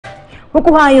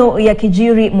Huku hayo ya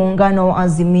kijiri, muungano wa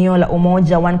Azimio la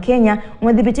Umoja wa Kenya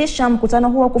umedhibitisha mkutano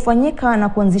huo kufanyika na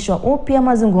kuanzishwa upya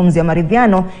mazungumzo ya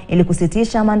maridhiano ili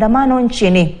kusitisha maandamano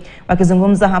nchini.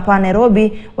 Wakizungumza hapa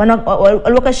Nairobi,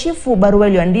 walokashifu barua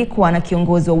iliyoandikwa na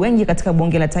kiongozi wa wengi katika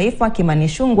bunge la taifa Kimani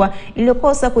Ichung'wa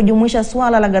iliyokosa kujumuisha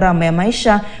swala la gharama ya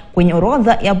maisha kwenye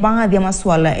orodha ya baadhi ya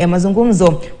masuala ya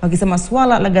mazungumzo, wakisema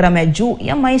swala la gharama ya juu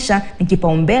ya maisha ni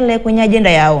kipaumbele kwenye ajenda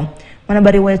yao.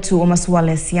 Mwanahabari wetu wa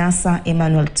masuala ya siasa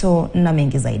Emmanuel To na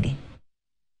mengi zaidi.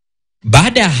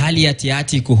 Baada ya hali ya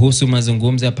tiati kuhusu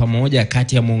mazungumzo ya pamoja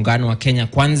kati ya muungano wa Kenya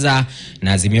Kwanza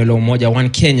na Azimio la Umoja wa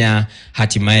Kenya,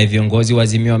 hatimaye viongozi wa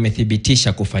Azimio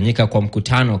wamethibitisha kufanyika kwa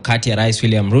mkutano kati ya Rais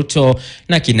William Ruto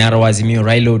na kinara wa Azimio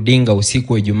Raila Odinga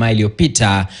usiku wa Ijumaa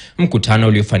iliyopita, mkutano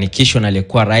uliofanikishwa na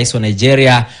aliyekuwa rais wa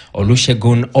Nigeria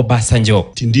Olusegun Obasanjo.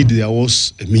 Indeed, there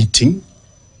was a meeting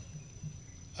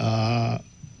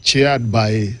chaired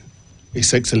by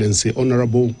His Excellency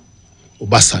Honorable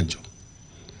Obasanjo.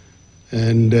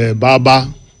 And Baba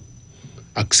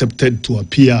accepted to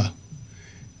appear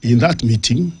in that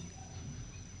meeting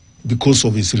because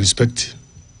of his respect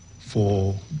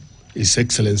for His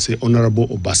Excellency Honorable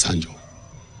Obasanjo.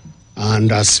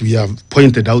 And as we have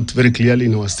pointed out very clearly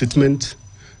in our statement,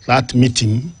 that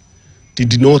meeting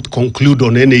did not conclude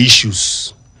on any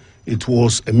issues. It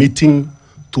was a meeting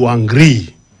to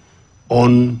agree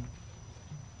on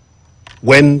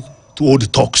when to hold the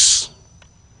talks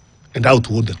and how to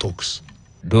hold the talks.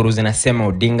 Duru zinasema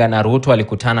Odinga na Ruto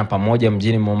walikutana pamoja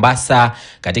mjini Mombasa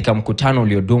katika mkutano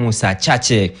uliodumu saa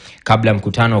chache. Kabla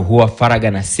mkutano huo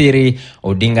faraga na siri,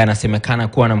 Odinga anasemekana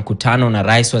kuwa na mkutano na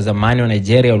rais wa zamani wa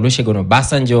Nigeria Olusegun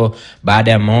Obasanjo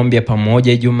baada ya maombi ya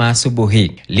pamoja Ijumaa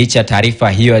asubuhi. Licha ya taarifa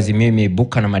hiyo, Azimio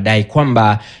imeibuka na madai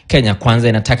kwamba Kenya Kwanza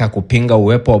inataka kupinga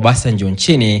uwepo wa Obasanjo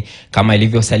nchini, kama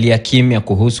ilivyosalia kimya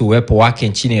kuhusu uwepo wake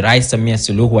nchini Rais Samia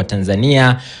Suluhu wa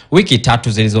Tanzania wiki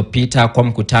 3 zilizopita kwa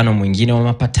mkutano mwingine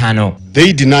wa mapatano.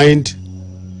 They denied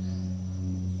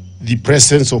the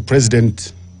presence of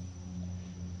President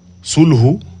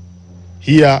Suluhu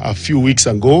here a few weeks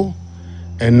ago,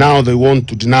 and now they want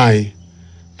to deny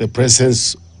the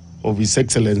presence of His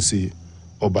Excellency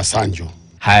Obasanjo.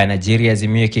 Haya Nigeria,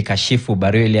 Azimio kikashifu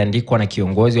barua iliandikwa na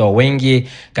kiongozi wa wengi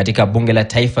katika bunge la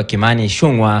taifa Kimani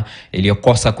Ichung'wa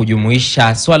iliyokosa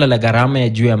kujumuisha swala la gharama ya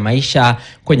juu ya maisha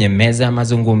kwenye meza ya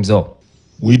mazungumzo.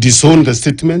 We disown the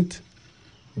statement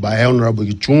by Honorable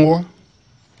Ichung'wa.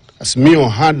 Azimio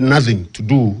had nothing to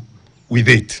do with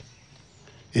it.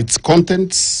 Its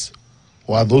contents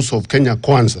were those of Kenya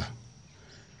Kwanza.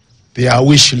 They are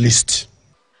wish list.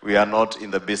 We are not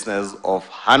in the business of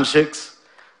handshakes.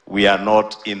 We are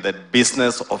not in the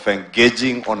business of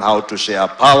engaging on how to share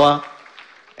power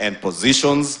and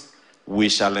positions. We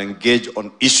shall engage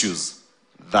on issues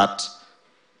that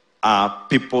are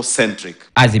people-centric.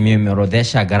 Azimio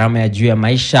imeorodhesha gharama ya juu ya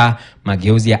maisha,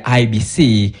 mageuzi ya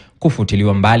IBC,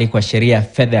 kufutiliwa mbali kwa sheria ya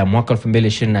fedha ya mwaka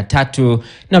 2023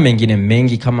 na mengine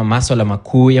mengi kama masuala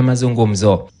makuu ya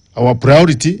mazungumzo. Our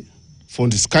priority for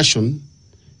discussion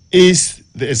is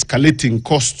the escalating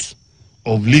cost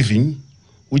of living,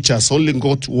 which has only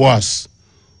got worse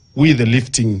with the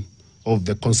lifting of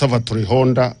the conservatory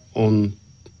order on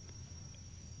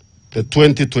the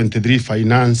 2023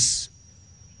 Finance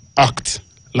Act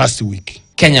last week.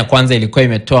 Kenya Kwanza ilikuwa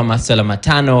imetoa masuala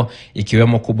matano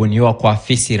ikiwemo kubuniwa kwa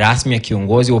afisi rasmi ya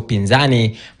kiongozi wa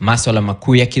upinzani, masuala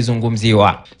makuu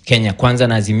yakizungumziwa. Kenya Kwanza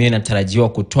na Azimio inatarajiwa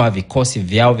kutoa vikosi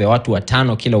vyao vya watu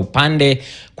 5 kila upande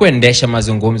kuendesha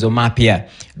mazungumzo mapya.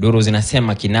 Duru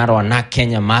zinasema kinara wa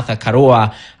Kenya Martha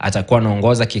Karua atakuwa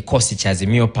anaongoza kikosi cha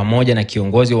Azimio pamoja na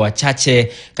kiongozi wa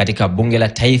wachache katika bunge la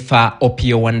taifa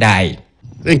Opiyo Wandayi.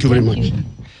 Thank you very much.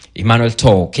 Emmanuel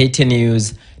To, KTN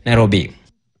News, Nairobi.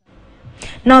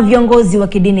 Na viongozi wa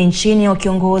kidini nchini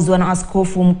wakiongozwa na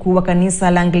askofu mkuu wa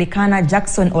kanisa la Anglikana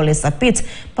Jackson Ole Sapit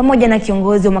pamoja na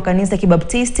kiongozi wa makanisa ya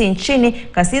Kibaptisti nchini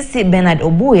Kasisi Bernard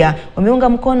Obuya wameunga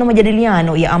mkono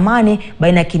majadiliano ya amani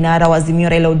baina ya kinara wa Azimio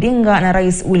Raila Odinga na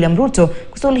Rais William Ruto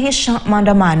kusuluhisha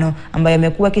maandamano ambayo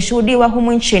yamekuwa yakishuhudiwa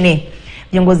humu nchini.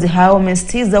 Viongozi hao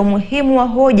wamesisitiza umuhimu wa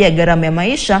hoja ya gharama ya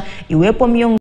maisha iwepo